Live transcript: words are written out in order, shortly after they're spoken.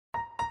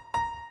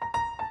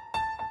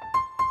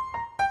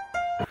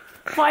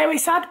Why are we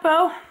sad,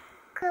 Bo?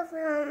 Because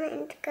we're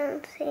meant to go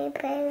and see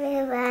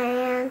Baby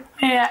Ryan.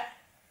 Yeah.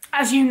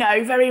 As you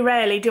know, very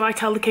rarely do I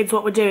tell the kids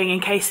what we're doing in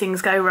case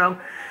things go wrong.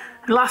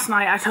 Last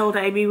night I told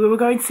Amy we were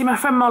going to see my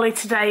friend Molly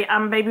today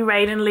and Baby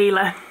Rain and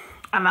Leela.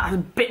 And that has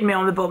bitten me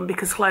on the bum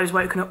because Chloe's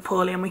woken up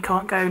poorly and we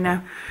can't go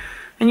now.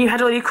 And you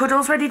had all your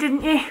cuddles ready,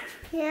 didn't you?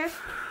 Yeah.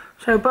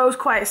 So Bo's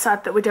quite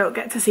sad that we don't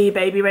get to see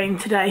Baby Rain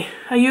today.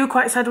 Are you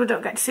quite sad we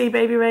don't get to see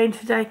Baby Rain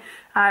today?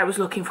 I was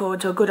looking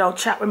forward to a good old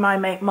chat with my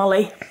mate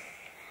Molly.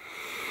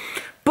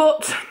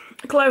 But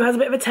Chloe has a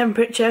bit of a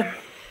temperature.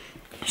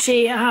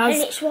 She has...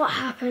 And it's what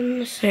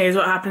happens. Here's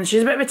what happens.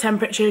 She's a bit of a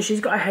temperature. She's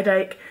got a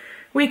headache.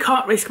 We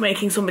can't risk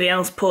making somebody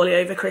else poorly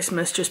over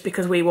Christmas just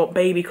because we want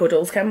baby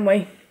cuddles, can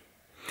we?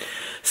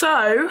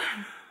 So,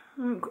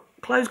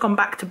 Chloe's gone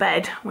back to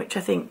bed, which I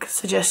think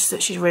suggests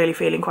that she's really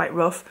feeling quite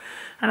rough.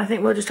 And I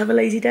think we'll just have a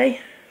lazy day.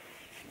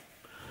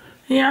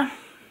 Yeah.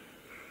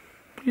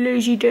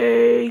 Lazy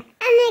day. And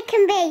it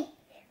can be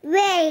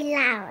really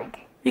loud.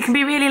 You can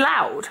be really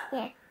loud?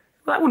 Yeah.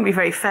 Well, that wouldn't be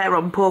very fair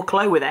on poor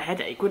Chloe with her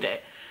headache, would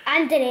it?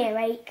 And an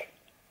earache.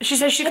 She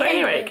says she's got an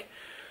earache.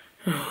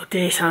 Oh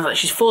dear, sounds like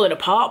she's falling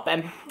apart,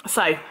 Ben.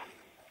 So...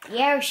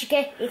 Yeah,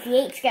 if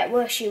the aches get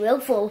worse, she will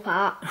fall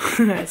apart.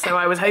 So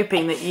I was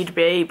hoping that you'd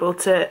be able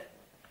to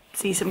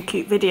see some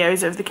cute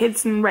videos of the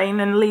kids and Rain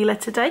and Leela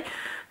today,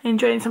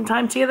 enjoying some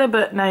time together,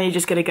 but now you're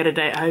just going to get a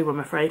day at home, I'm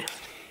afraid.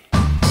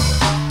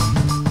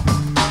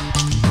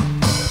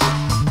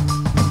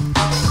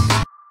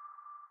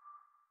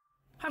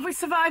 Have we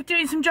survived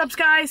doing some jobs,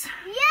 guys?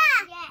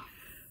 Yeah!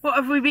 What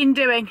have we been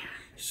doing?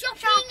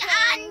 Shopping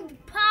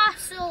and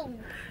parcels.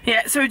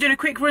 Yeah, so we've done a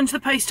quick run to the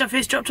post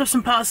office, dropped off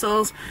some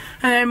parcels,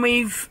 and then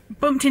we've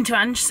bumped into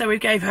Ange, so we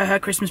gave her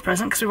Christmas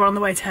present because we were on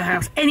the way to her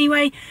house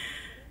anyway.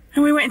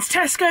 And we went into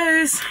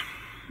Tesco's,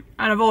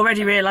 and I've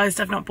already realised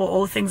I've not bought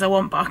all the things I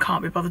want, but I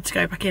can't be bothered to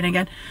go back in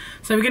again.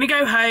 So we're going to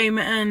go home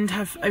and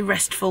have a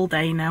restful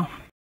day now.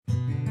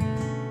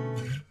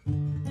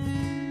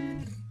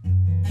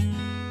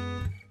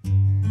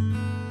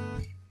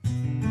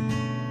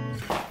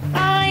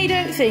 I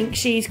don't think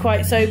she's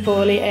quite so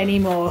poorly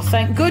anymore.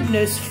 Thank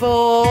goodness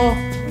for...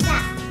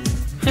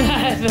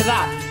 that. for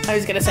that. I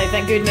was going to say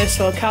thank goodness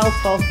for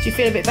Calpol. Do you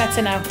feel a bit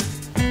better now?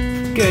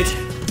 Good.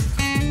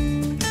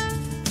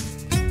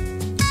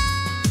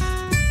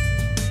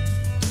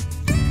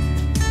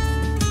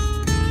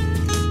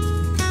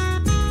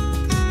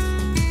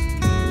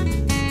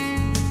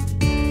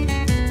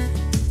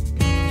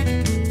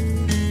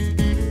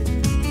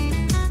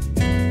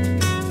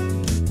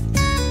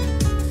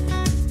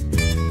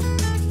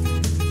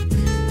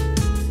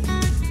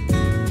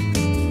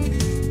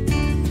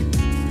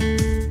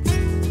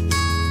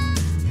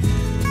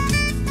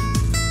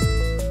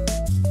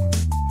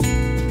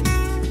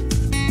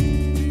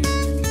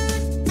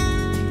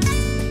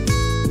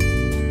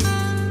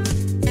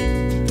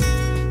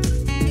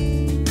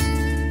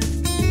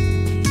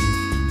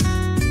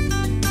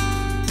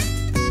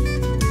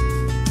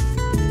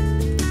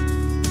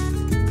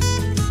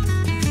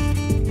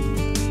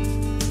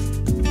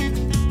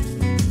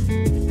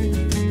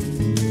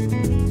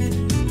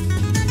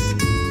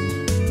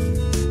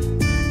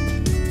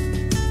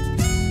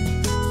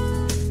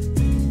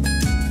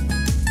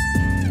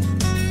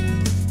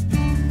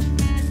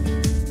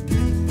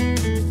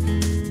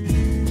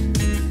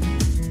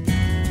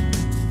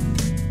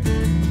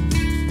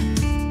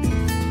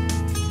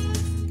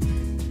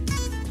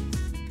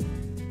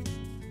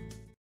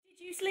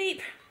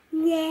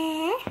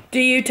 Yeah. Do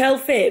you tell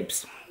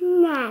fibs?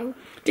 No.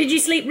 Did you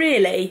sleep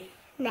really?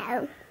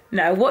 No.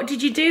 No. What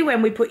did you do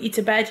when we put you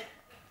to bed?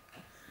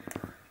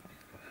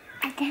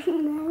 I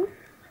don't know.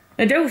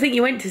 I don't think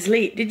you went to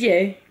sleep, did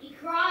you? You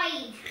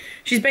cried.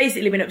 She's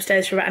basically been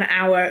upstairs for about an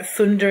hour,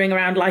 thundering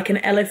around like an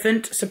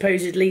elephant,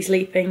 supposedly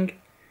sleeping.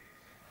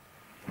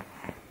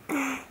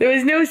 There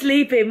was no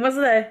sleeping, was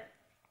there?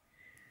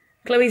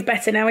 Chloe's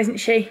better now, isn't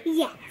she?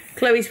 Yes.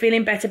 Chloe's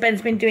feeling better.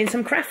 Ben's been doing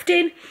some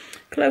crafting.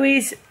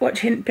 Chloe's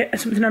watching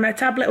something on her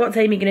tablet. What's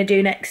Amy going to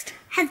do next?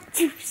 Have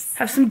juice.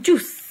 Have some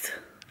juice.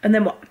 And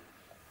then what?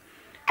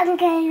 I'm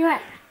going to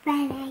watch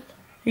Benny.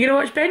 You're going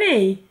to watch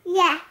Benny?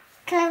 Yeah.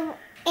 Chloe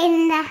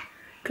in the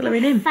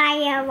Colouring in.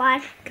 fire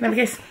one. Can I have a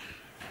kiss?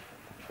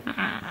 We're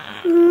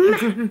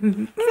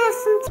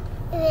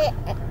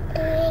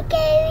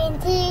going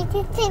to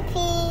the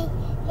city.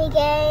 We're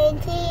going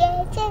to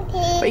the city.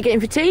 What are you getting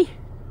for tea?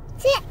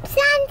 Chips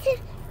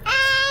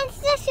and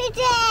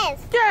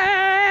sausages.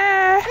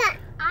 Yeah!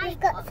 I've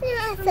got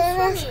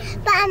tomato sauce,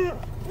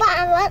 but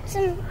I want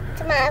some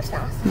tomato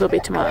sauce. A little bit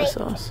of tomato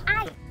sauce.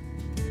 I